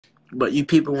But you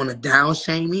people want to down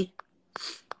shame me.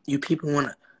 You people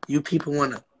wanna. You people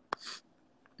wanna.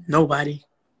 Nobody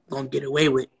gonna get away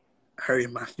with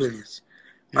hurting my feelings.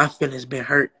 My feelings been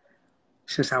hurt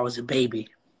since I was a baby.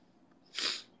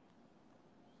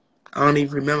 I don't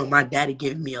even remember my daddy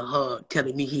giving me a hug,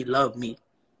 telling me he loved me.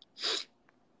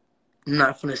 I'm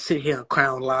not finna sit here and cry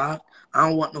on live. I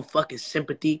don't want no fucking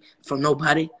sympathy from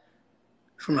nobody,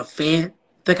 from a fan.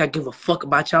 Think I give a fuck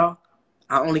about y'all?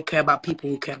 I only care about people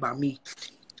who care about me.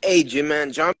 Hey, Jim,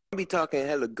 man, John be talking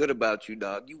hella good about you,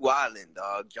 dog. You wildin',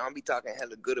 dog. John be talking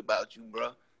hella good about you,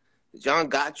 bro. John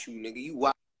got you, nigga. You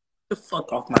wild. Get the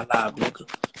fuck off my live, nigga.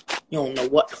 You don't know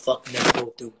what the fuck nigga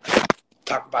go through.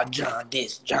 Talk about John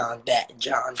this, John that,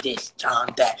 John this,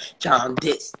 John that, John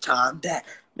this, John that.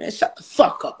 Man, shut the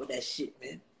fuck up with that shit,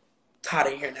 man.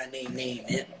 Tired of hearing that name,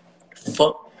 man.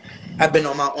 Fuck. I've been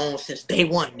on my own since day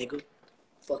one, nigga.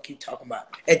 Fuck you talking about.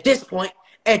 At this point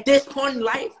in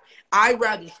life, I'd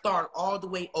rather start all the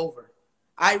way over.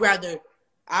 I'd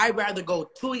rather go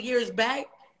 2 years back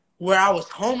where I was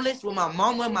homeless with my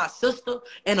mama and my sister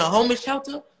in a homeless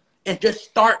shelter and just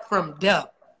start from there.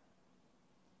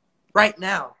 Right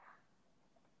now.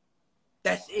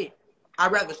 That's it.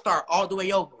 I'd rather start all the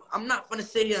way over. I'm not gonna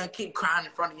sit here and keep crying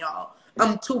in front of y'all.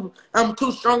 I'm too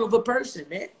strong of a person,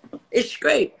 man. It's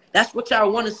great. That's what y'all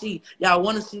want to see. Y'all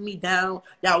want to see me down.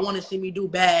 Y'all want to see me do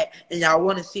bad. And y'all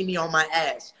want to see me on my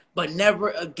ass. But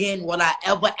never again will I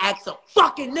ever ask a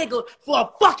fucking nigga for a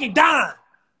fucking dime.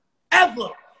 Ever.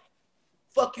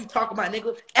 Fuck you talking about,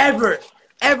 nigga. Ever.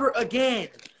 Ever again.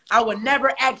 I would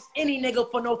never ask any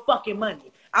nigga for no fucking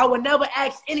money. I would never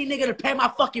ask any nigga to pay my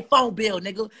fucking phone bill,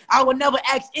 nigga. I would never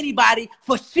ask anybody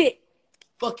for shit.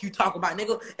 Fuck you talking about,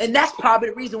 nigga. And that's probably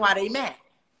the reason why they mad.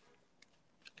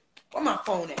 Where my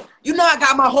phone at? You know I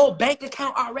got my whole bank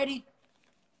account already?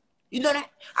 You know that?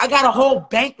 I got a whole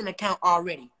banking account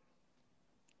already.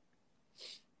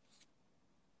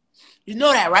 You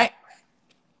know that, right?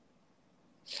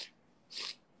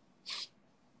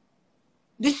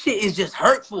 This shit is just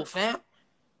hurtful, fam.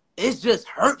 It's just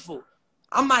hurtful.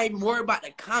 I'm not even worried about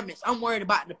the comments. I'm worried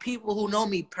about the people who know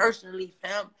me personally,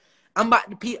 fam. I'm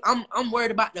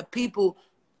worried about the people.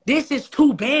 This is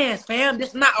 2 bands, fam. This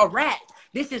is not a rap.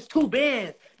 This is 2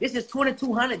 bands. This is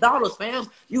 $2,200, fam.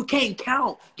 You can't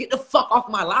count. Get the fuck off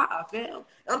my live, fam.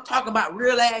 I'm talking about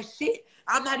real ass shit.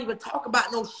 I'm not even talking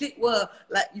about no shit where,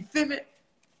 like, you feel me?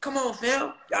 Come on,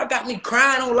 fam. Y'all got me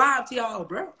crying on live to y'all,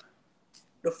 bro.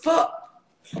 The fuck?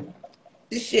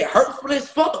 This shit hurtful as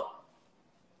fuck.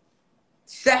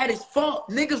 Sad as fuck.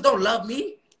 Niggas don't love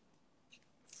me.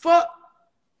 Fuck.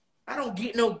 I don't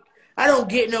get no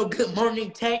good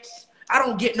morning text. I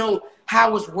don't get no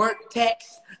how was work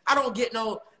text. I don't get none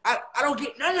of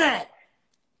that.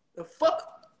 The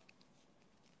fuck?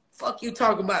 Fuck you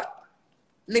talking about?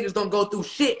 Niggas don't go through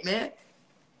shit, man.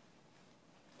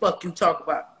 Fuck you talking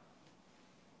about?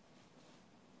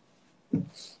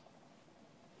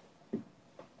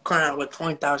 Crying with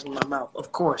 20,000 in my mouth.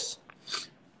 Of course.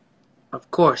 Of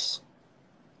course.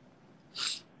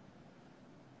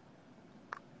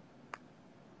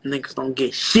 Niggas don't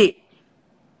get shit.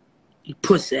 You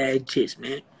pussy ass jits,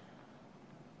 man.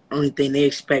 Only thing they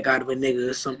expect out of a nigga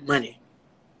is some money.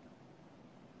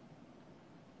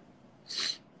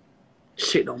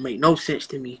 Shit don't make no sense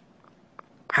to me.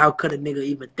 How could a nigga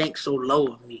even think so low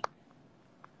of me?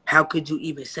 How could you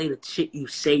even say the shit you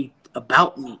say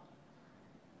about me?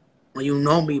 When you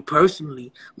know me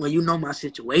personally, when you know my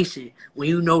situation, when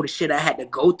you know the shit I had to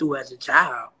go through as a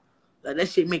child. Like, that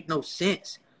shit make no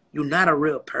sense. You're not a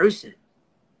real person.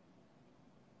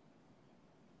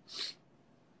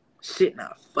 Shit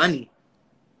not funny.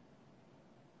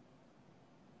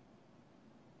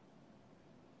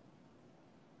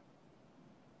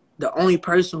 The only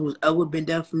person who's ever been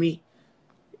there for me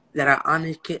that I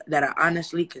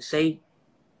honestly can say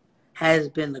has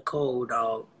been Nicole,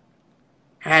 dog.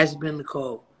 Has been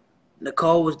Nicole.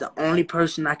 Nicole was the only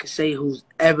person I can say who's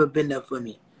ever been there for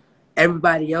me.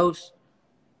 Everybody else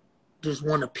just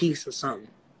want a piece of something.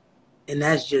 And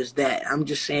that's just that. I'm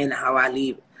just saying how I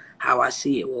leave it, how I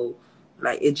see it. Well,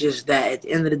 like, it's just that. At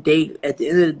the end of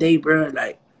the day, bro,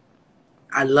 like,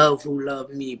 I love who love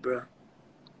me, bro. At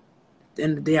the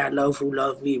end of the day, I love who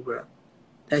love me, bro.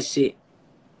 That's it.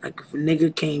 Like, if a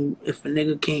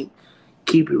nigga can't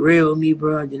keep it real with me,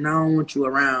 bro, then I don't want you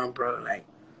around, bro. Like,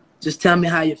 just tell me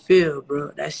how you feel,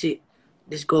 bro. That's it.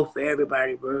 This go for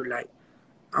everybody, bro. Like,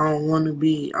 I don't wanna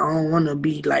be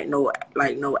like no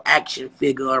action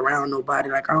figure around nobody.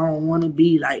 Like, I don't wanna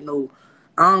be to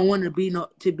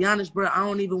be honest, bro, I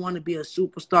don't even wanna be a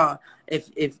superstar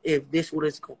if this what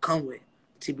it's gonna come with,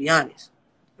 to be honest.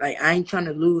 Like, I ain't trying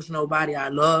to lose nobody I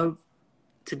love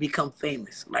to become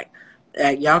famous. Like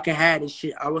y'all can have this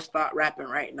shit. I will start rapping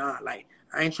right now. Like,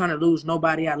 I ain't trying to lose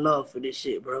nobody I love for this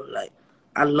shit, bro. Like,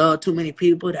 I love too many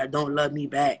people that don't love me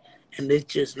back, and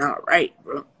it's just not right,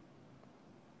 bro.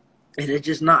 And it's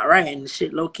just not right, and the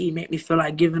shit low-key make me feel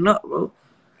like giving up, bro.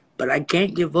 But I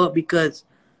can't give up because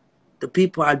the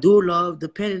people I do love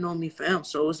depending on me, fam.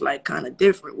 So it's like kind of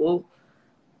different, whoa.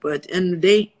 But at the end of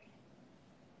the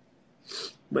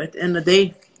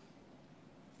day,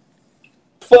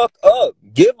 Fuck up.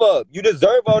 Give up. You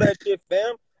deserve all that shit,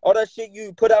 fam. All that shit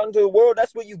you put out into the world,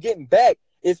 that's what you getting back.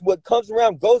 It's what comes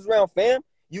around, goes around, fam.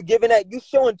 You giving that, you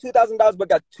showing $2,000 but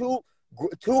got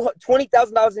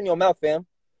 $20,000 in your mouth, fam.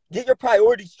 Get your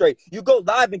priorities straight. You go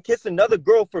live and kiss another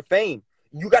girl for fame.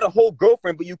 You got a whole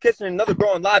girlfriend, but you kissing another girl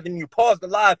on live and you pause the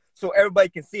live so everybody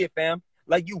can see it, fam.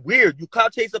 Like, you weird. You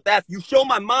clout chase up ass. You show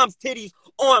my mom's titties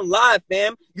on live,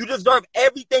 fam. You deserve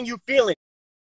everything you feeling.